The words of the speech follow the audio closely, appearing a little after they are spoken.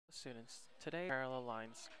Students, today parallel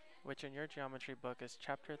lines, which in your geometry book is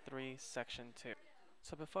chapter 3, section 2.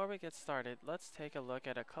 So before we get started, let's take a look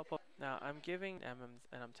at a couple. Now I'm giving MMs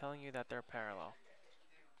and I'm telling you that they're parallel.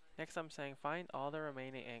 Next I'm saying find all the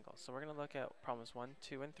remaining angles. So we're going to look at problems 1,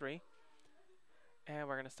 2, and 3. And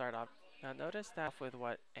we're going to start off. Now notice that with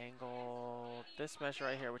what angle, this measure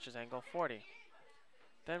right here, which is angle 40.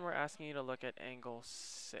 Then we're asking you to look at angle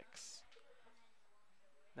 6.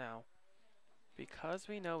 Now, because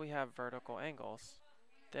we know we have vertical angles,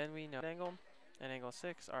 then we know angle and angle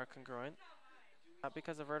 6 are congruent. Not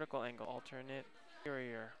because of vertical angle, alternate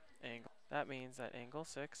interior angle. That means that angle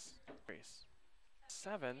 6 degrees.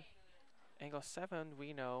 7, angle 7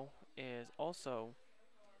 we know is also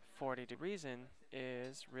 40 degrees. Reason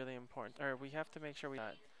is really important, or we have to make sure we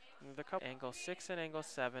got the couple. Angle 6 and angle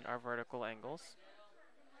 7 are vertical angles.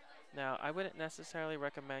 Now I wouldn't necessarily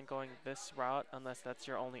recommend going this route unless that's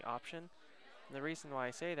your only option. And the reason why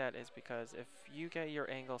I say that is because if you get your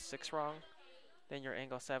angle 6 wrong, then your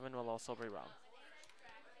angle 7 will also be wrong.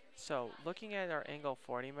 So looking at our angle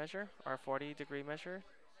 40 measure, our 40 degree measure,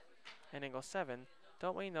 and angle 7,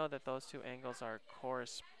 don't we know that those two angles are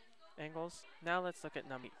corresponding angles? Now let's look at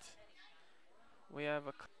number 8. We have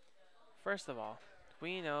a, first of all,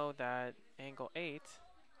 we know that angle 8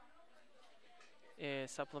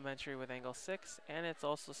 is supplementary with angle 6, and it's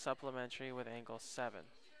also supplementary with angle 7.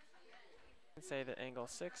 We can say that angle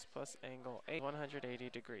 6 plus angle 8 is 180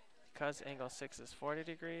 degrees. Because angle 6 is 40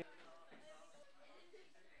 degrees,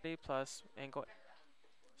 plus angle 8.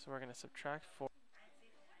 So we're going to subtract 4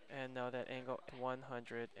 and know that angle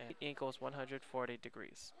 100 equals 140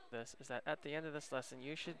 degrees. This is that at the end of this lesson,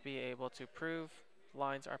 you should be able to prove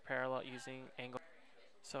lines are parallel using angle.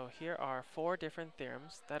 So here are 4 different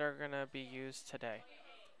theorems that are going to be used today.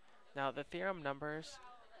 Now the theorem numbers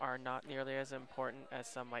are not nearly as important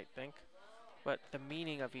as some might think, but the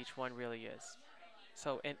meaning of each one really is.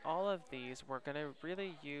 So in all of these, we're going to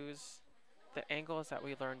really use the angles that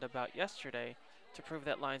we learned about yesterday to prove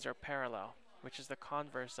that lines are parallel, which is the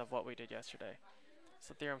converse of what we did yesterday.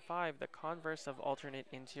 So theorem 5, the converse of alternate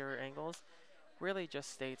interior angles, really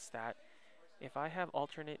just states that if I have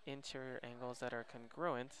alternate interior angles that are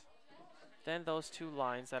congruent, then those two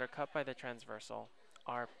lines that are cut by the transversal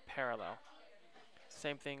are parallel.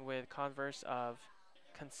 Same thing with converse of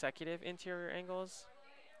consecutive interior angles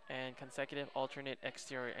and consecutive alternate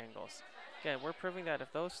exterior angles. Again, we're proving that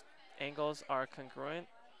if those angles are congruent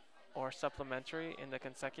or supplementary in the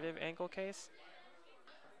consecutive angle case,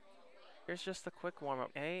 here's just a quick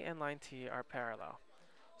warm-up. A and line T are parallel.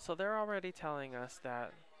 So they're already telling us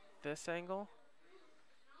that this angle,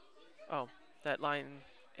 that line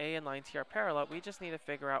A and line T are parallel. We just need to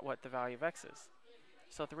figure out what the value of x is.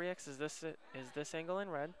 So 3x is this angle in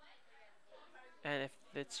red. And if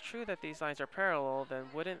it's true that these lines are parallel, then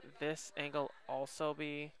wouldn't this angle also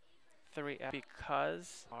be 3x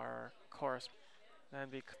because our corresponding? And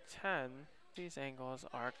because 10, these angles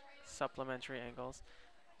are supplementary angles,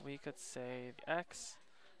 we could say x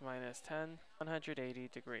minus 10, 180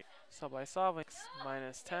 degrees. So by solving x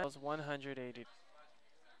minus 10 equals 180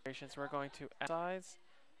 degrees, we're going to add sides,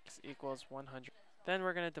 x equals 100. Then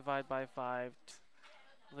we're going to divide by 5,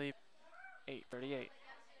 leave 838.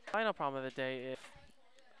 Final problem of the day is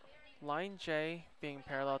line J being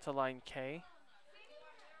parallel to line K.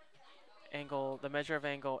 The measure of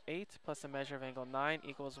angle 8 plus the measure of angle 9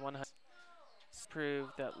 equals 100. Prove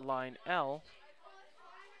that line L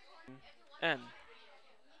N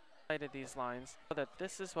highlighted these lines so that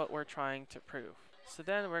this is what we're trying to prove. So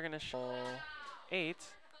then we're going to show 8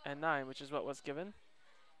 and 9, which is what was given,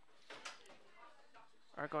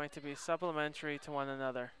 are going to be supplementary to one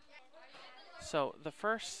another. So the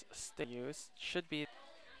first step used should be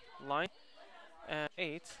line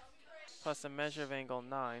 8 plus the measure of angle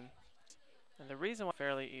 9. And the reason why it's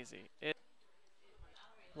fairly easy is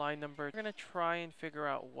line number. We're going to try and figure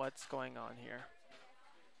out what's going on here.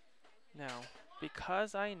 Now,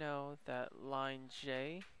 because I know that line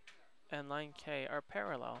J and line K are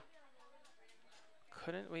parallel,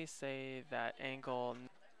 couldn't we say that angle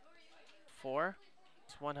 4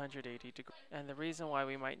 is 180 degrees? And the reason why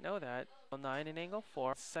we might know that, angle 9 and angle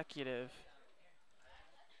 4 consecutive.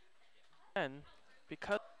 And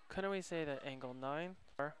because couldn't we say that angle 9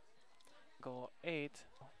 or angle 8,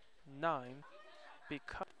 9,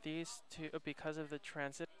 because these two, because of the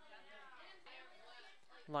transit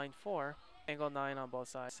line 4, angle 9 on both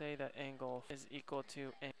sides, say that angle is equal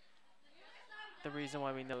to the reason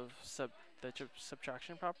why we know the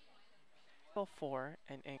subtraction property. Angle 4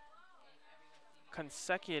 and angle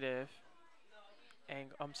consecutive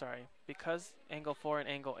angle, because angle 4 and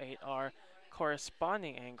angle 8 are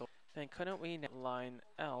corresponding angles, then couldn't we know line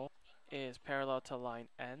L is parallel to line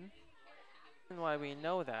N? And why we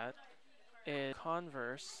know that is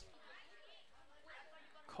converse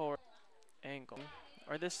core angle.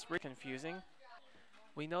 Or this is really confusing.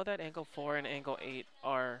 We know that angle 4 and angle 8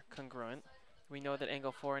 are congruent. We know that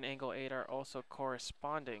angle 4 and angle 8 are also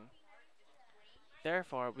corresponding.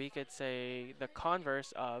 Therefore, we could say the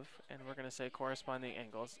converse of, and we're going to say corresponding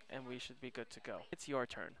angles, and we should be good to go. It's your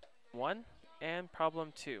turn. 1 and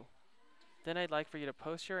problem 2. Then I'd like for you to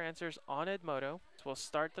post your answers on Edmodo. So we'll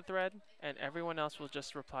start the thread, and everyone else will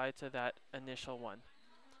just reply to that initial one.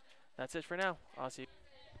 That's it for now. I'll see you.